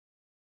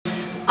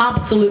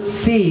absolute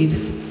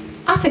faves.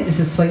 I think this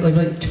is slightly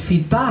like to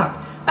feed back.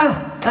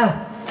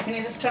 Can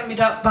you just turn me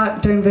back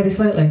down very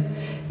slightly?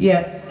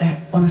 Yeah,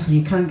 honestly,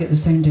 you can't get the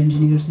sound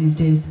engineers these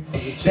days.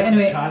 But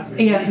anyway,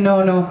 yeah,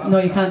 no,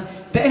 you can't.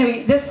 But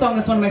anyway, this song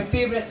is one of my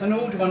favourites, an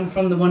old one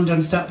from the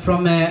Wandering Star,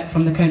 from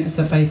the Countess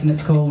of Fife, and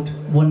it's called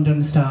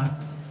Wandering Star.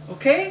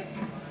 Okay?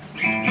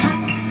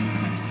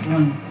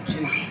 1,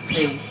 2,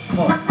 3,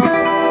 4.